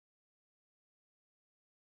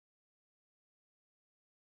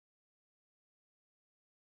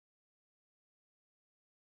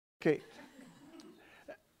Okay,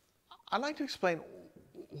 I'd like to explain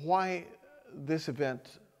why this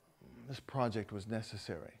event, this project was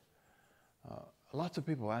necessary. Lots of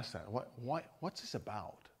people ask that. What's this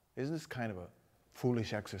about? Isn't this kind of a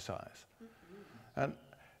foolish exercise? And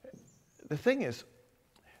the thing is,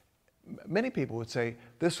 many people would say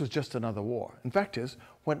this was just another war. In fact,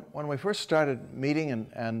 when we first started meeting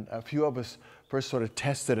and a few of us first sort of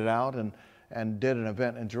tested it out and did an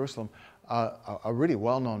event in Jerusalem, a really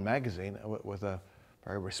well-known magazine with a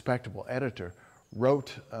very respectable editor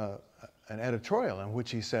wrote an editorial in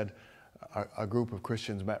which he said, a group of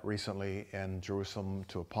Christians met recently in Jerusalem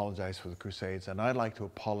to apologize for the Crusades, and I'd like to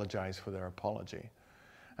apologize for their apology.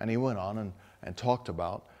 And he went on and talked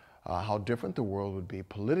about how different the world would be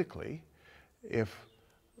politically if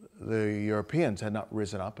the Europeans had not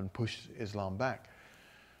risen up and pushed Islam back.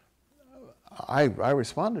 I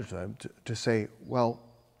responded to him to say, well,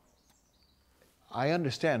 I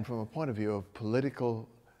understand from a point of view of political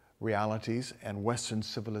realities and Western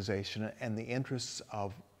civilization and the interests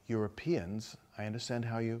of Europeans, I understand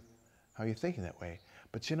how you're thinking that way.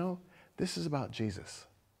 But you know, this is about Jesus.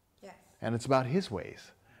 Yes. And it's about his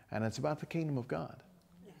ways. And it's about the kingdom of God.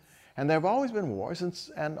 Yes. And there have always been wars,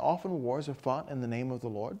 and often wars are fought in the name of the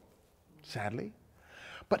Lord, sadly.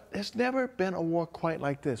 But there's never been a war quite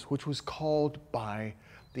like this, which was called by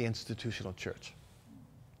the institutional church.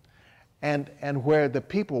 And where the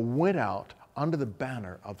people went out under the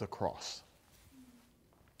banner of the cross.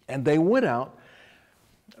 And they went out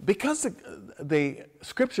because the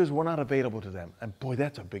scriptures were not available to them. And boy,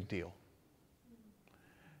 that's a big deal.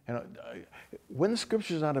 You know, when the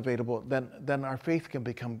scripture is not available, then our faith can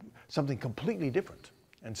become something completely different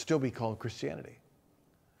and still be called Christianity.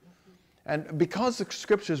 And because the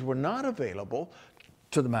scriptures were not available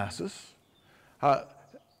to the masses,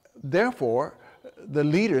 therefore, the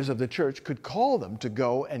leaders of the church could call them to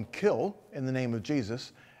go and kill in the name of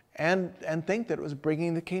Jesus and think that it was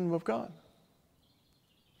bringing the kingdom of God.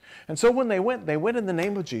 And so when they went in the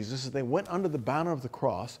name of Jesus, they went under the banner of the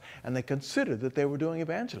cross, and they considered that they were doing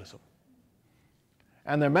evangelism.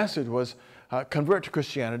 And their message was, convert to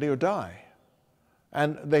Christianity or die.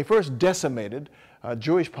 And they first decimated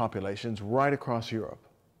Jewish populations right across Europe.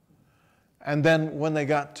 And then when they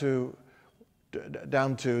got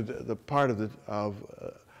down to the part of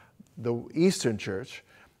the Eastern Church,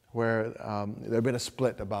 where there had been a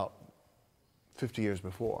split about 50 years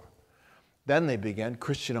before, then they began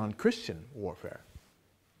Christian on Christian warfare.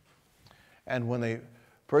 And when they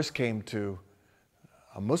first came to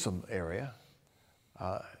a Muslim area,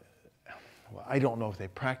 well, I don't know if they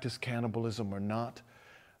practiced cannibalism or not,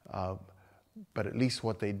 but at least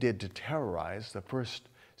what they did to terrorize the first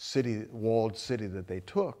walled city that they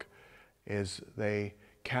took is they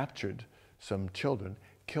captured some children,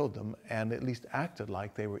 killed them, and at least acted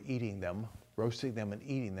like they were eating them, roasting them and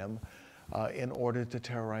eating them in order to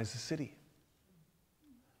terrorize the city.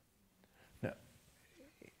 Now,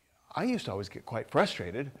 I used to always get quite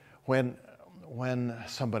frustrated when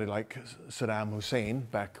somebody like Saddam Hussein,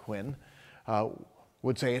 back when,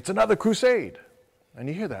 would say, it's another crusade. And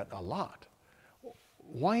you hear that a lot.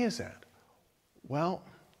 Why is that? Well,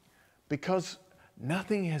 because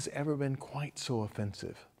nothing has ever been quite so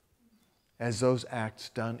offensive as those acts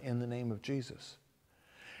done in the name of Jesus.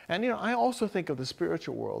 And you know, I also think of the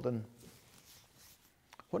spiritual world, and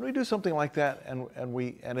when we do something like that, and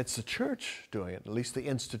it's the church doing it, at least the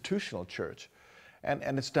institutional church,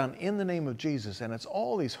 and it's done in the name of Jesus, and it's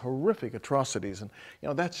all these horrific atrocities, and you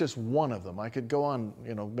know, that's just one of them. I could go on,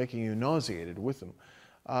 you know, making you nauseated with them.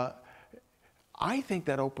 I think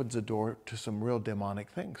that opens the door to some real demonic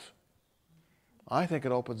things. I think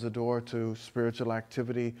it opens the door to spiritual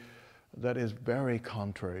activity that is very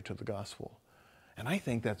contrary to the gospel. And I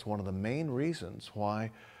think that's one of the main reasons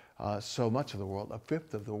why so much of the world, a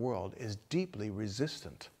fifth of the world, is deeply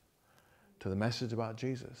resistant to the message about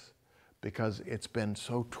Jesus, because it's been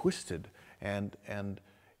so twisted and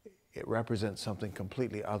it represents something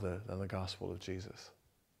completely other than the gospel of Jesus.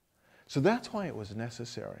 So that's why it was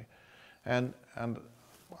necessary. And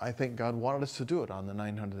I think God wanted us to do it on the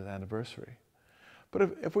 900th anniversary.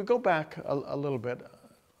 But if we go back a little bit,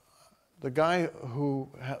 the guy who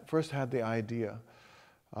first had the idea,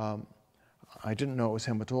 I didn't know it was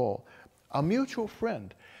him at all. A mutual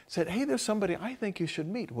friend said, hey, there's somebody I think you should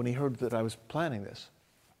meet, when he heard that I was planning this.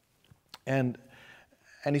 And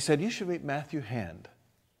he said, you should meet Matthew Hand.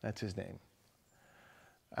 That's his name.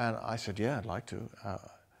 And I said, yeah, I'd like to. I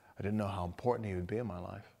didn't know how important he would be in my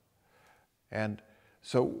life. And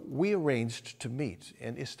so we arranged to meet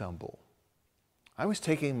in Istanbul. I was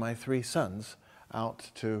taking my 3 sons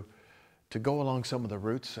out to to go along some of the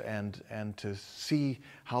routes and to see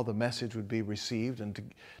how the message would be received, and to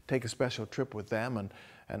take a special trip with them.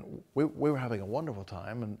 And we were having a wonderful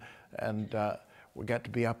time, and we got to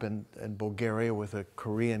be up in Bulgaria with a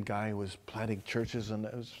Korean guy who was planting churches, and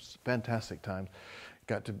it was a fantastic time.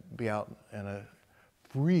 Got to be out in a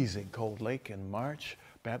freezing cold lake in March,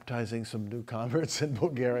 baptizing some new converts in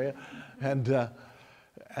Bulgaria, and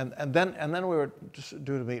then we were just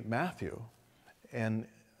due to meet Matthew in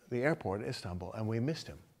the airport in Istanbul, and we missed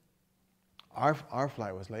him. Our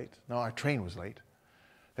flight was late. No, our train was late.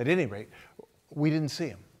 At any rate, we didn't see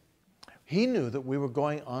him. He knew that we were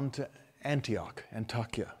going on to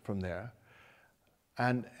Antakya from there,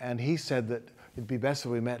 and he said that it'd be best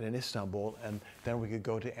if we met in Istanbul, and then we could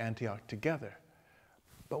go to Antioch together.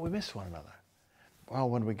 But we missed one another. Well,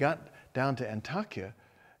 when we got down to Antakya,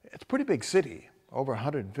 it's a pretty big city, over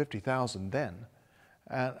 150,000 then.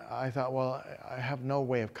 And I thought, well, I have no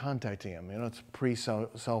way of contacting him. You know, it's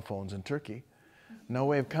pre-cell phones in Turkey. No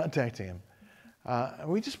way of contacting him. And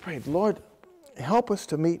we just prayed, Lord, help us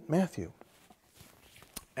to meet Matthew.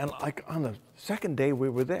 And like on the second day we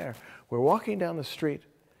were there, we're walking down the street,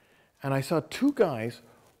 and I saw two guys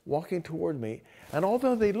walking toward me. And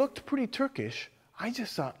although they looked pretty Turkish, I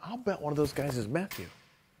just thought, I'll bet one of those guys is Matthew.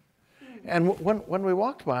 And when we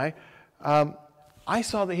walked by, I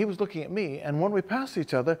saw that he was looking at me, and when we passed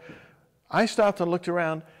each other, I stopped and looked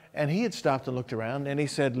around, and he had stopped and looked around, and he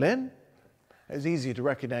said, Lynn? It was easy to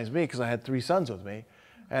recognize me because I had 3 sons with me.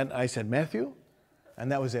 And I said, Matthew?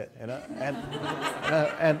 And that was it, you know.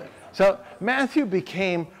 And so Matthew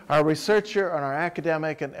became our researcher and our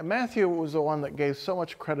academic, and Matthew was the one that gave so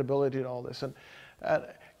much credibility to all this. And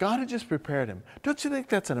God had just prepared him. Don't you think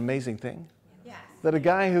that's an amazing thing? Yes. That a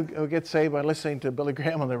guy who gets saved by listening to Billy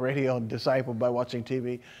Graham on the radio and discipled by watching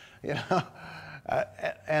TV, you know,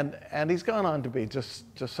 and he's gone on to be just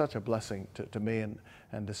such a blessing to me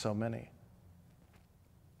and to so many.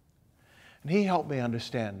 And he helped me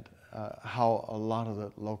understand how a lot of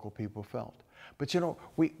the local people felt. But you know,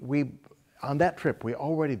 we on that trip, we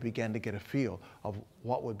already began to get a feel of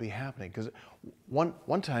what would be happening. Because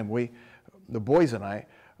one time the boys and I,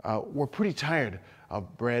 were pretty tired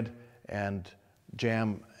of bread and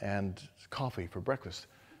jam and coffee for breakfast.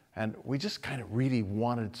 And we just kind of really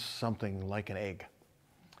wanted something like an egg.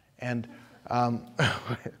 And,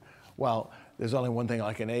 well, there's only one thing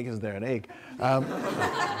like an egg, is there an egg?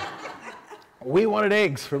 We wanted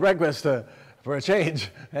eggs for breakfast for a change.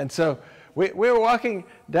 And so we were walking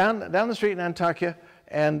down the street in Antakya,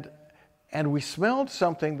 and we smelled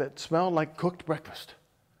something that smelled like cooked breakfast.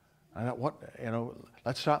 I thought, what, you know,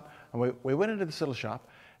 let's stop. And we went into this little shop,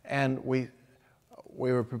 and we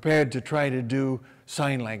were prepared to try to do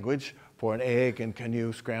sign language for an egg, and can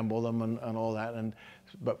you scramble them and all that.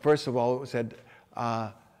 But first of all, it said,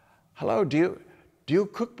 hello, do you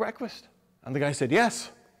cook breakfast? And the guy said,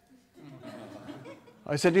 yes.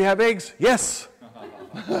 I said, do you have eggs? Yes.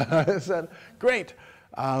 I said, great.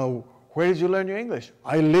 Where did you learn your English?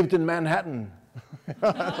 I lived in Manhattan.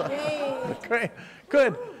 Great.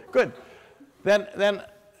 Good. Then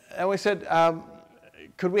we said,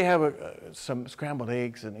 could we have some scrambled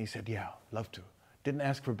eggs? And he said, yeah, love to. Didn't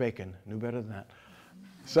ask for bacon. Knew better than that.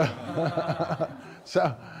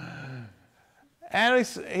 And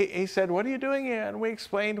he said, what are you doing here? And we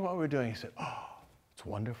explained what we were doing. He said, oh, it's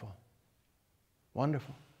wonderful.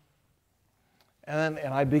 Wonderful. And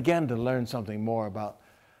I began to learn something more about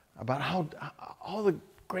how all the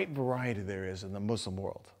great variety there is in the Muslim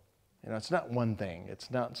world. You know, it's not one thing.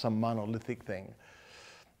 It's not some monolithic thing.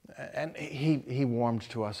 And he warmed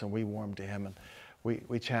to us, and we warmed to him, and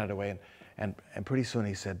we chatted away. And pretty soon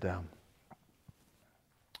he said,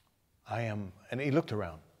 I am, and he looked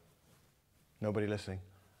around. Nobody listening.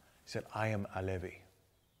 He said, I am Alevi.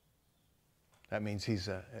 That means he's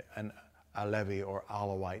an Alevi or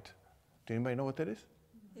Alawite. Do anybody know what that is?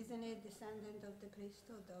 Isn't it descendant of the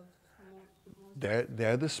priesthood of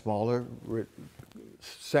They're the smaller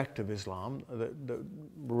sect of Islam that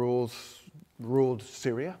ruled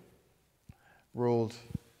Syria, ruled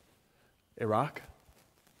Iraq,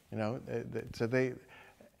 you know. So they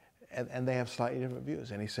have slightly different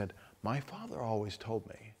views. And he said, my father always told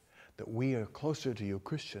me that we are closer to you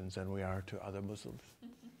Christians than we are to other Muslims.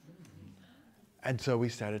 And so we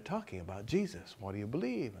started talking about Jesus. What do you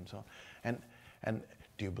believe? And so on. And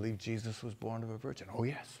do you believe Jesus was born of a virgin? Oh,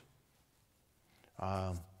 yes.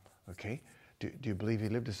 Okay. Do you believe he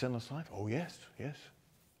lived a sinless life? Oh, yes.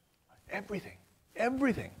 Everything.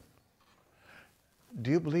 Do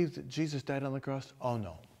you believe that Jesus died on the cross? Oh,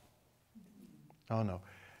 no.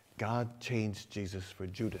 God changed Jesus for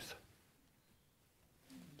Judas.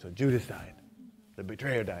 So Judas died. The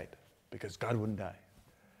betrayer died. because God wouldn't die.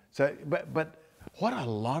 So, but what a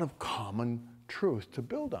lot of common truth to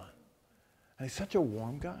build on. And he's such a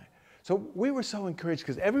warm guy. So we were so encouraged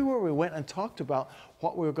because everywhere we went and talked about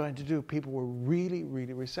what we were going to do, people were really,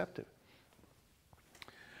 really receptive.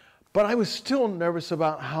 But I was still nervous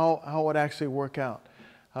about how it would actually work out.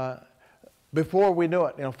 Before we knew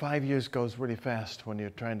it, 5 years goes really fast when you're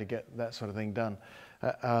trying to get that sort of thing done.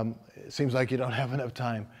 It seems like you don't have enough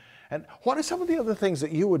time. And what are some of the other things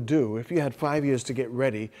that you would do if you had 5 years to get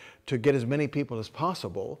ready to get as many people as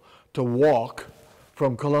possible to walk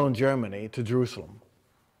from Cologne, Germany to Jerusalem?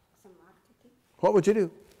 Some marketing. What would you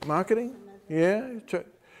do? Marketing? Yeah.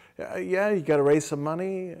 Yeah, you got to raise some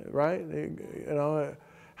money, right?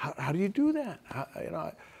 How do you do that?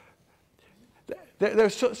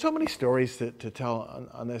 There's so many stories to tell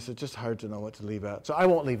on this. It's just hard to know what to leave out. So I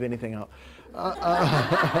won't leave anything out.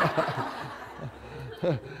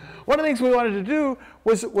 One of the things we wanted to do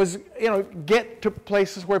was get to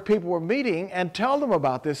places where people were meeting and tell them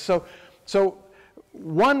about this. So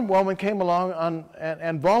one woman came along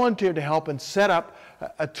and volunteered to help and set up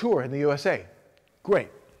a tour in the USA. Great.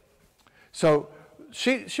 So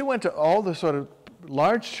she went to all the sort of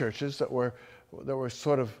large churches that were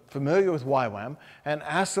sort of familiar with YWAM and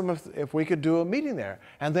asked them if we could do a meeting there.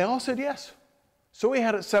 And they all said yes. So we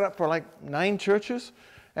had it set up for like 9 churches.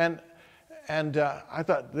 And I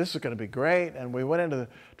thought, this is going to be great. And we went into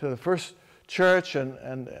the first church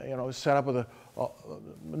and set up with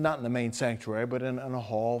not in the main sanctuary, but in a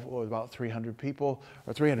hall with about 300 people,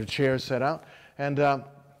 or 300 chairs set out. And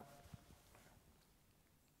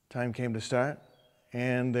time came to start,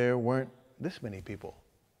 and there weren't this many people.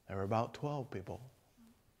 There were about 12 people.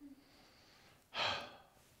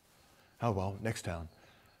 Oh, well, next town.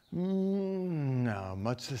 No,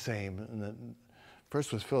 much the same. And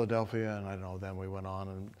first was Philadelphia, and I don't know, then we went on,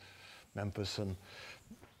 and Memphis, and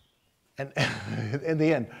in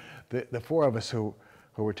the end, the 4 of us who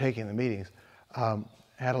were taking the meetings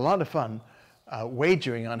had a lot of fun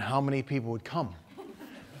wagering on how many people would come.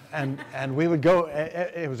 And we would go,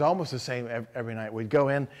 it was almost the same every night. We'd go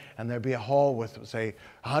in and there'd be a hall with, say,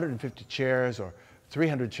 150 chairs or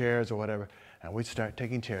 300 chairs or whatever, and we'd start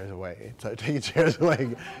taking chairs away,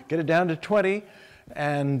 get it down to 20,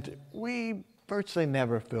 and we virtually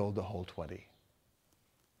never filled the whole 20.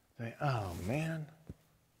 Oh man,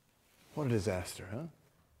 what a disaster, huh?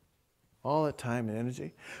 All that time and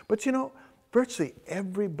energy. But virtually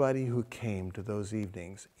everybody who came to those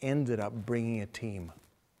evenings ended up bringing a team.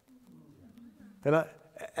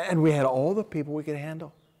 And we had all the people we could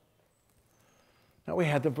handle. Now we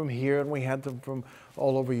had them from here and we had them from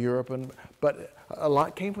all over Europe, but a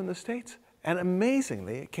lot came from the States. And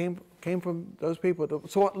amazingly, it came from those people.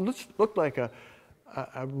 So what looked like a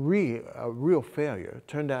real failure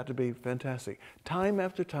turned out to be fantastic. Time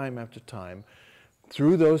after time after time,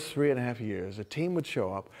 through those 3.5 years, a team would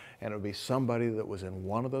show up, and it would be somebody that was in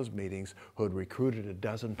one of those meetings who had recruited a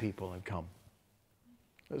dozen people and come.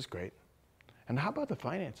 It was great. And how about the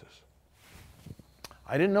finances?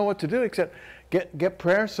 I didn't know what to do except get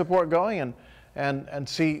prayer support going and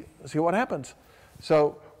see what happens.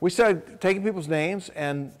 So we started taking people's names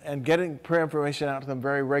and getting prayer information out to them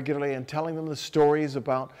very regularly and telling them the stories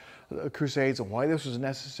about the Crusades and why this was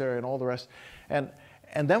necessary and all the rest.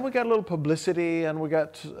 And then we got a little publicity, and we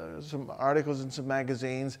got some articles in some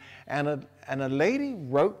magazines, and a lady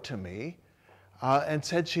wrote to me and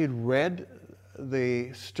said she had read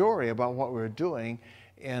the story about what we were doing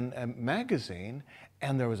in a magazine,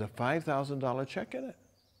 and there was a $5,000 check in it.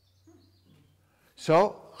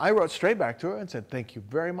 So I wrote straight back to her and said, thank you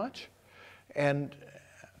very much. And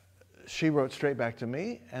she wrote straight back to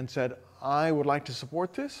me and said, I would like to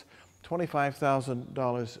support this,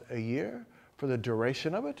 $25,000 a year for the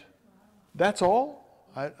duration of it. That's all.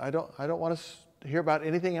 I don't want to hear about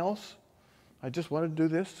anything else. I just want to do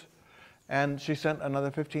this. And she sent another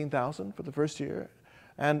 $15,000 for the first year,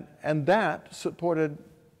 and that supported,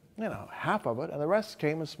 half of it, and the rest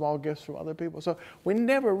came as small gifts from other people. So we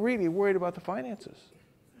never really worried about the finances.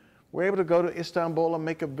 We were able to go to Istanbul and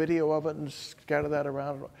make a video of it and scatter that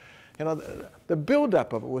around. The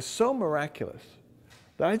buildup of it was so miraculous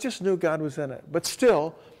that I just knew God was in it. But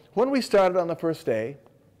still, when we started on the first day,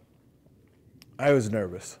 I was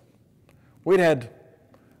nervous. We'd had,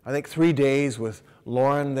 I think, 3 days with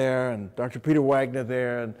Lauren there and Dr. Peter Wagner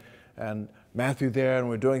there and Matthew there, and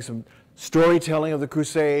we're doing some storytelling of the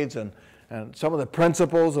Crusades and some of the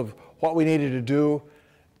principles of what we needed to do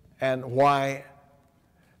and why.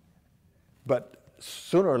 But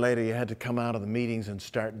sooner or later you had to come out of the meetings and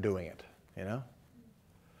start doing it,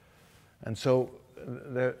 And so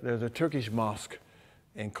there's a Turkish mosque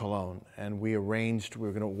in Cologne, and we arranged we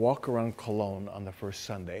were going to walk around Cologne on the first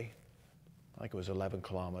Sunday. I think it was 11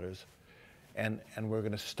 kilometers, and we're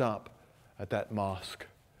going to stop at that mosque.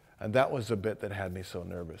 And that was the bit that had me so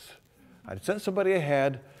nervous. I'd sent somebody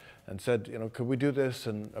ahead and said, you know, could we do this?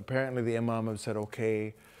 And apparently the imam had said,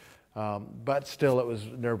 okay. But still, it was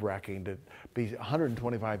nerve-wracking to be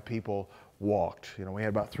 125 people walked. You know, we had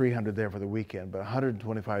about 300 there for the weekend, but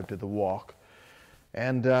 125 did the walk.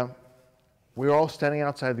 And we were all standing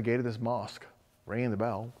outside the gate of this mosque, ringing the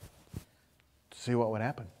bell to see what would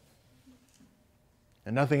happen.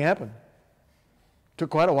 And nothing happened. It took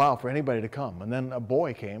quite a while for anybody to come. And then a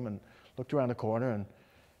boy came and looked around the corner and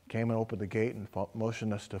came and opened the gate and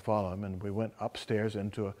motioned us to follow him. And we went upstairs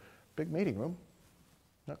into a big meeting room.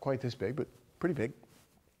 Not quite this big, but pretty big.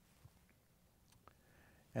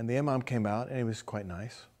 And the imam came out, and he was quite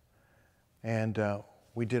nice. And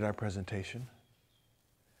we did our presentation.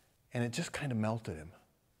 And it just kind of melted him.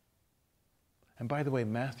 And by the way,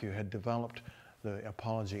 Matthew had developed the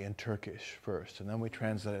apology in Turkish first, and then we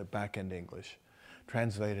translated it back into English,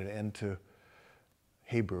 translated it into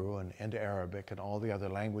Hebrew and into Arabic and all the other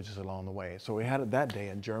languages along the way. So we had it that day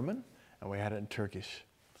in German, and we had it in Turkish.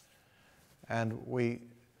 And we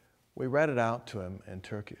read it out to him in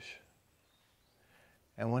Turkish.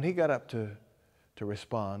 And when he got up to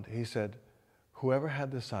respond, he said, whoever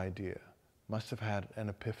had this idea must have had an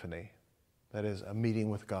epiphany, that is, a meeting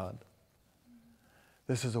with God.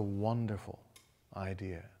 This is a wonderful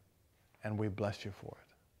idea, and we bless you for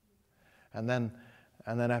it. And then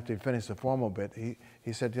after he finished the formal bit,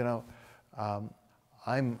 he said, you know,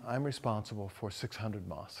 I'm responsible for 600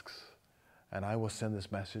 mosques, and I will send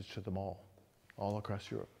this message to them all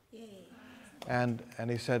across Europe. Yay. And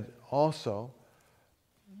he said also,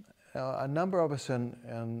 a number of us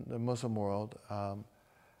in the Muslim world,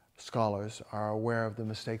 scholars, are aware of the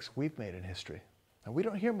mistakes we've made in history. And we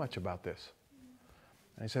don't hear much about this.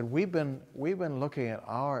 And he said, we've been looking at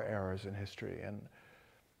our errors in history and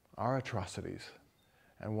our atrocities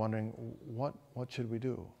and wondering, what should we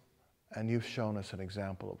do? And you've shown us an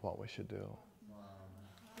example of what we should do. Wow.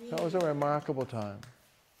 That was a remarkable time,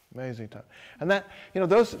 amazing time. And that, you know,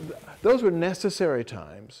 those were necessary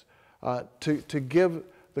times to give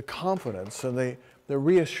the confidence and the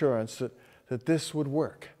reassurance that this would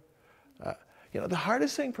work. You know, the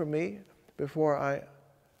hardest thing for me before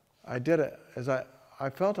I did it is I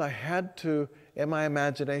felt I had to, in my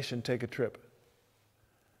imagination, take a trip.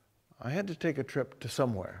 I had to take a trip to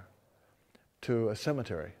somewhere, to a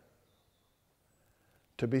cemetery,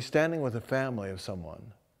 to be standing with a family of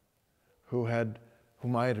someone whom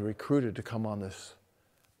I had recruited to come on this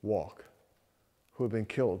walk, who had been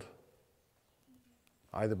killed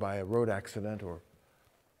either by a road accident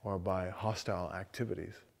or by hostile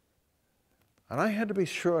activities. And I had to be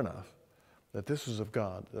sure enough that this was of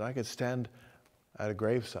God, that I could stand at a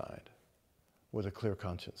graveside with a clear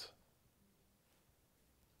conscience.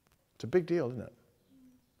 It's a big deal, isn't it?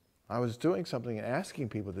 I was doing something and asking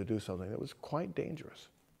people to do something that was quite dangerous.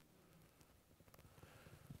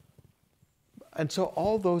 And so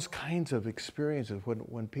all those kinds of experiences,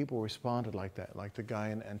 when people responded like that, like the guy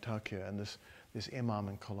in Antakya and this imam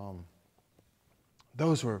in Cologne,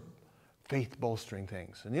 those were faith-bolstering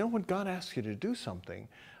things. And you know, when God asks you to do something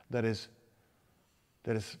that is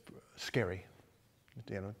scary,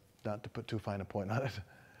 you know, not to put too fine a point on it,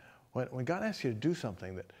 when God asks you to do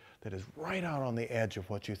something that is right out on the edge of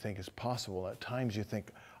what you think is possible, at times you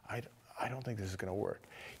think, I don't think this is going to work.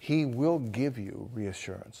 He will give you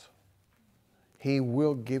reassurance. He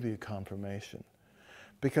will give you confirmation.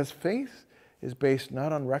 Because faith is based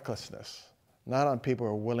not on recklessness, not on people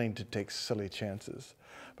who are willing to take silly chances,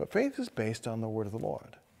 but faith is based on the word of the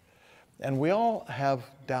Lord. And we all have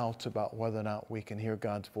doubts about whether or not we can hear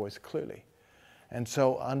God's voice clearly. And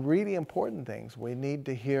so on really important things, we need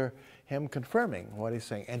to hear him confirming what he's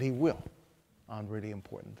saying, and he will on really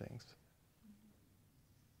important things.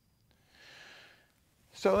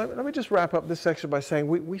 So let me just wrap up this section by saying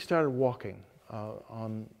we started walking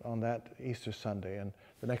on that Easter Sunday, and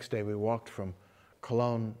the next day we walked from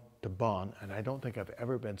Cologne to Bonn, and I don't think I've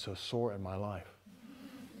ever been so sore in my life.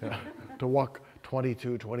 You know, to walk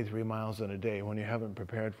 22, 23 miles in a day when you haven't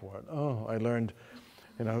prepared for it. Oh, I learned,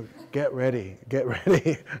 you know, get ready, get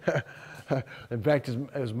ready. In fact,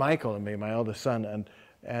 it was Michael and me, my eldest son,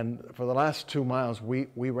 and for the last 2 miles we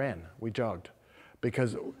ran, we jogged,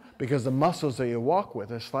 because the muscles that you walk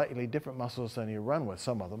with are slightly different muscles than you run with,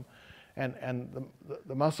 some of them, and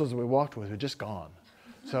the muscles that we walked with were just gone.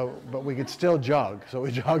 So, but we could still jog, so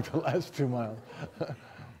we jogged the last 2 miles.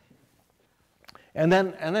 And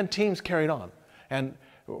then teams carried on, and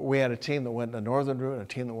we had a team that went the northern route and a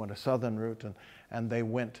team that went a southern route, and they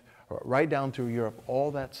went right down through Europe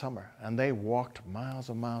all that summer, and they walked miles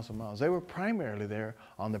and miles and miles. They were primarily there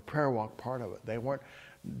on the prayer walk part of it. They weren't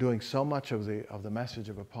doing so much of the message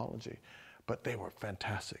of apology, but they were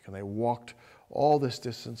fantastic, and they walked all this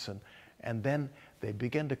distance, and then they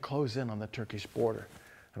began to close in on the Turkish border.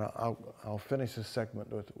 And I'll finish this segment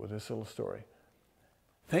with this little story.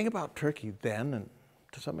 The thing about Turkey then, and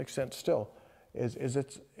to some extent still, is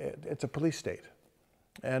it's a police state.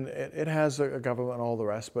 And it has a government and all the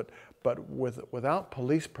rest, but without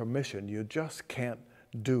police permission, you just can't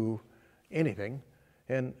do anything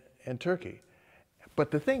in Turkey.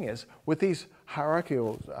 But the thing is, with these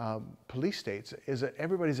hierarchical police states, is that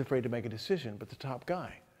everybody's afraid to make a decision but the top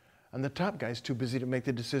guy. And the top guy's too busy to make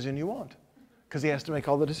the decision you want, because he has to make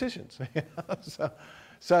all the decisions.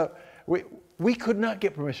 So we could not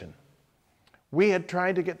get permission. We had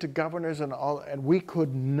tried to get to governors and all, and we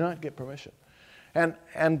could not get permission. And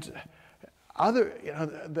other,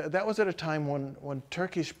 that was at a time when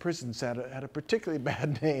Turkish prisons had a particularly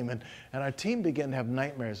bad name, and our team began to have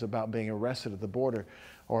nightmares about being arrested at the border,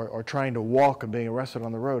 or trying to walk and being arrested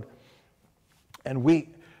on the road.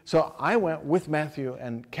 So I went with Matthew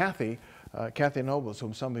and Kathy Nobles,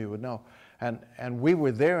 whom some of you would know, and we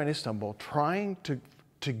were there in Istanbul trying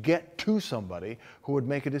to get to somebody who would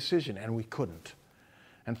make a decision, and we couldn't.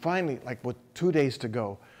 And finally, like with 2 days to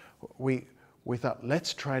go, we thought,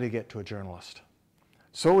 let's try to get to a journalist.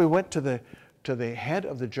 So we went to the head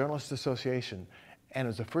of the Journalists Association, and it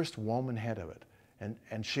was the first woman head of it.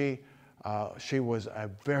 And she was a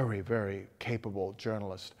very, very capable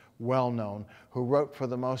journalist, well known, who wrote for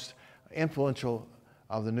the most influential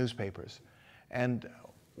of the newspapers. And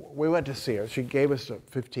we went to see her. She gave us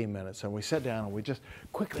 15 minutes, and we sat down and we just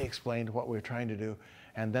quickly explained what we were trying to do.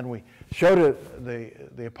 And then we showed her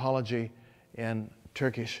the apology in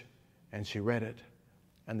Turkish, and she read it,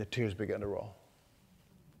 and the tears began to roll.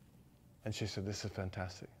 And she said, "This is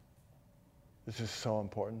fantastic. This is so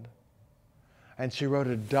important." And she wrote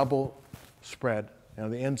a double spread,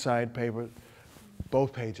 the inside paper,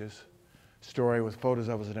 both pages, story with photos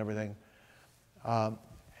of us and everything,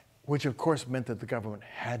 which of course meant that the government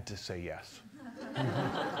had to say yes.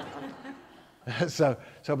 So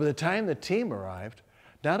by the time the team arrived,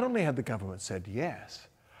 not only had the government said yes,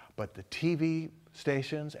 but the TV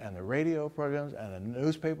stations and the radio programs and the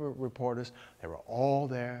newspaper reporters, they were all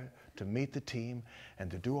there to meet the team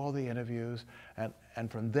and to do all the interviews.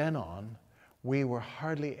 And from then on, we were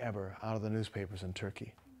hardly ever out of the newspapers in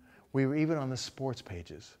Turkey. We were even on the sports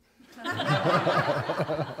pages.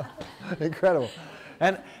 Incredible.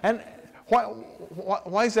 And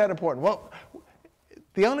why is that important? Well,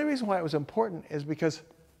 the only reason why it was important is because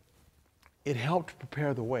it helped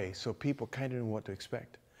prepare the way so people kind of knew what to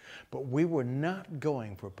expect. But we were not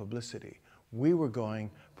going for publicity. We were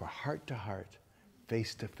going for heart-to-heart,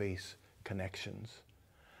 face-to-face connections.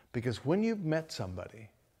 Because when you've met somebody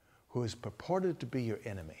who is purported to be your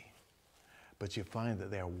enemy, but you find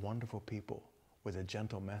that they are wonderful people with a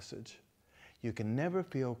gentle message, you can never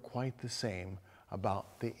feel quite the same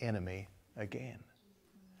about the enemy again.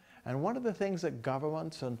 And one of the things that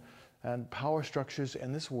governments and power structures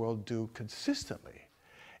in this world do consistently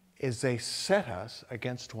is they set us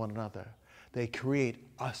against one another. They create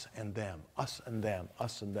us and them, us and them,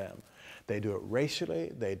 us and them. They do it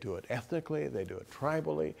racially, they do it ethnically, they do it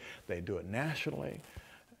tribally, they do it nationally,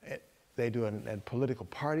 they do it in political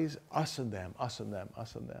parties, us and them, us and them,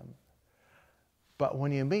 us and them. But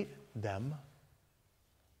when you meet them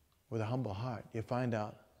with a humble heart, you find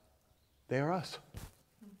out they are us.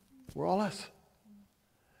 We're all us.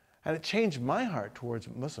 And it changed my heart towards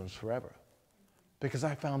Muslims forever, because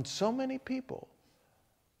I found so many people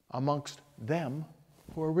amongst them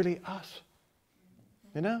who are really us.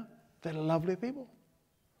 They're lovely people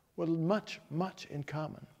with much, much in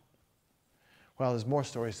common. Well, there's more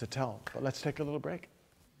stories to tell, but let's take a little break.